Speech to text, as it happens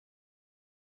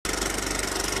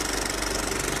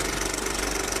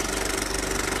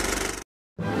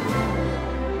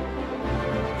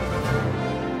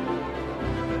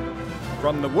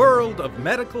From the world of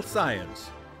medical science,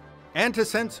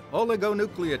 Antisense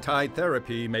oligonucleotide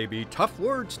therapy may be tough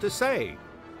words to say,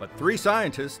 but 3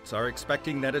 scientists are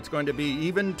expecting that it's going to be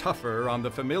even tougher on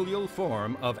the familial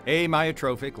form of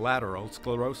amyotrophic lateral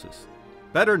sclerosis,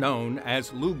 better known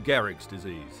as Lou Gehrig's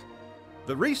disease.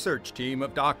 The research team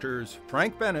of doctors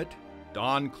Frank Bennett,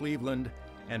 Don Cleveland,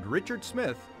 and Richard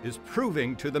Smith is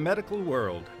proving to the medical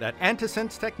world that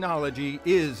antisense technology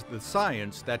is the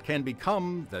science that can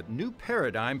become the new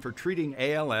paradigm for treating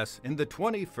ALS in the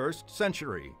 21st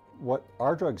century. What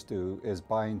our drugs do is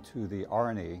bind to the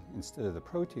RNA instead of the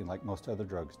protein like most other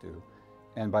drugs do.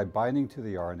 And by binding to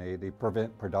the RNA, they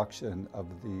prevent production of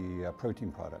the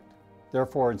protein product.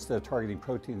 Therefore, instead of targeting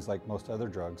proteins like most other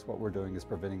drugs, what we're doing is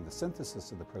preventing the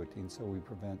synthesis of the protein, so we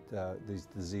prevent these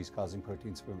disease-causing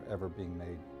proteins from ever being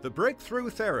made. The breakthrough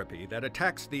therapy that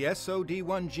attacks the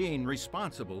SOD1 gene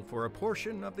responsible for a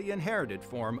portion of the inherited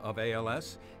form of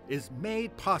ALS is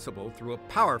made possible through a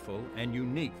powerful and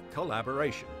unique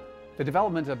collaboration. The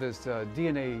development of this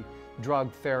DNA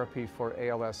drug therapy for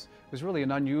ALS was really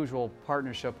an unusual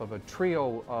partnership of a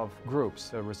trio of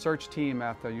groups, a research team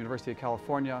at the University of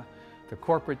California, the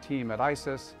corporate team at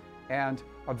ISIS, and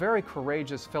a very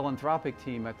courageous philanthropic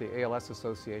team at the ALS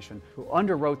Association who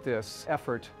underwrote this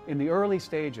effort in the early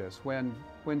stages when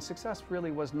success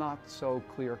really was not so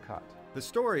clear-cut. The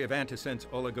story of antisense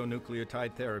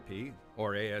oligonucleotide therapy,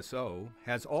 or ASO,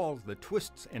 has all the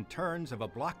twists and turns of a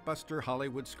blockbuster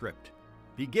Hollywood script,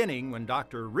 beginning when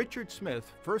Dr. Richard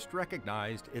Smith first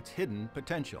recognized its hidden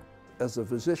potential. As a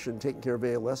physician taking care of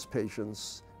ALS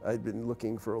patients, I'd been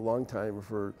looking for a long time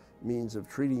for means of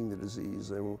treating the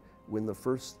disease, and when the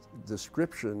first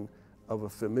description of a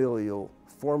familial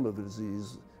form of the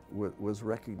disease was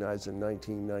recognized in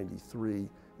 1993,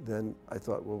 then I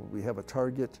thought, well, we have a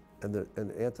target, and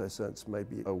antisense might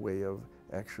be a way of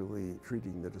actually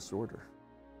treating the disorder.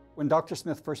 When Dr.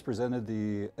 Smith first presented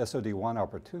the SOD1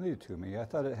 opportunity to me, I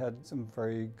thought it had some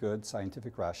very good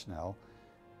scientific rationale,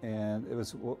 and it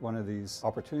was one of these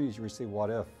opportunities you receive, what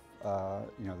if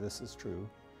this is true,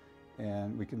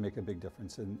 and we can make a big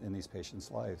difference in these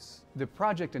patients' lives. The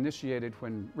project initiated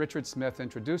when Richard Smith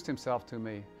introduced himself to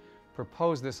me,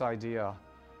 proposed this idea,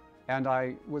 and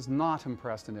I was not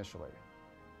impressed initially.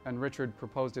 And Richard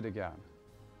proposed it again,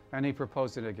 and he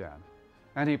proposed it again,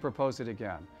 and he proposed it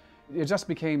again. It just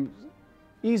became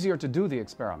easier to do the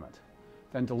experiment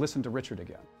than to listen to Richard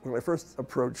again. When I first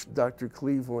approached Dr.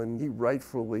 Cleveland, he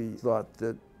rightfully thought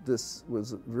that this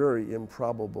was very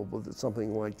improbable that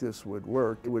something like this would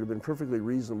work. It would have been perfectly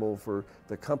reasonable for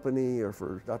the company or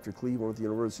for Dr. Cleveland at the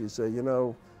university to say, you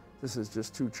know, this is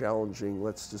just too challenging,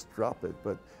 let's just drop it.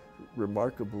 But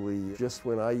remarkably, just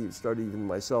when I started even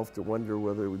myself to wonder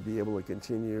whether it would be able to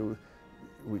continue,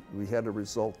 we had a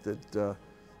result that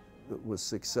was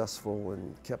successful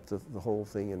and kept the whole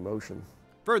thing in motion.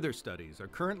 Further studies are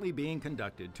currently being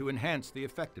conducted to enhance the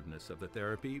effectiveness of the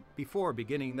therapy before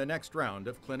beginning the next round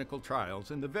of clinical trials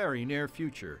in the very near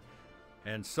future.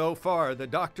 And so far, the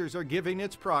doctors are giving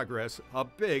its progress a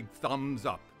big thumbs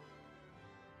up.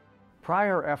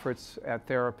 Prior efforts at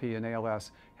therapy in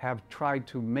ALS have tried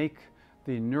to make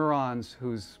the neurons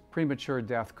whose premature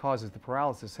death causes the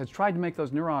paralysis, has tried to make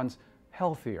those neurons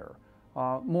healthier,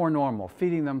 more normal,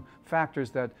 feeding them factors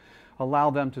that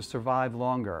allow them to survive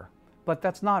longer. But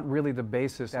that's not really the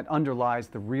basis that underlies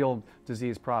the real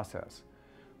disease process.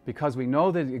 Because we know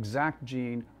the exact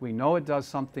gene, we know it does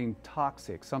something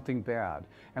toxic, something bad,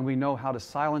 and we know how to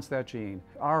silence that gene.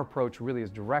 Our approach really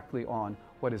is directly on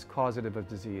what is causative of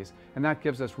disease, and that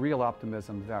gives us real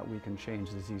optimism that we can change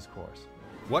disease course.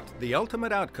 What the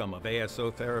ultimate outcome of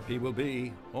ASO therapy will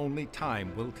be, only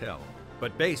time will tell.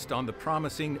 But based on the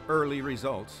promising early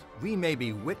results, we may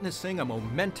be witnessing a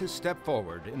momentous step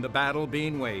forward in the battle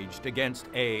being waged against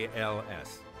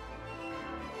ALS.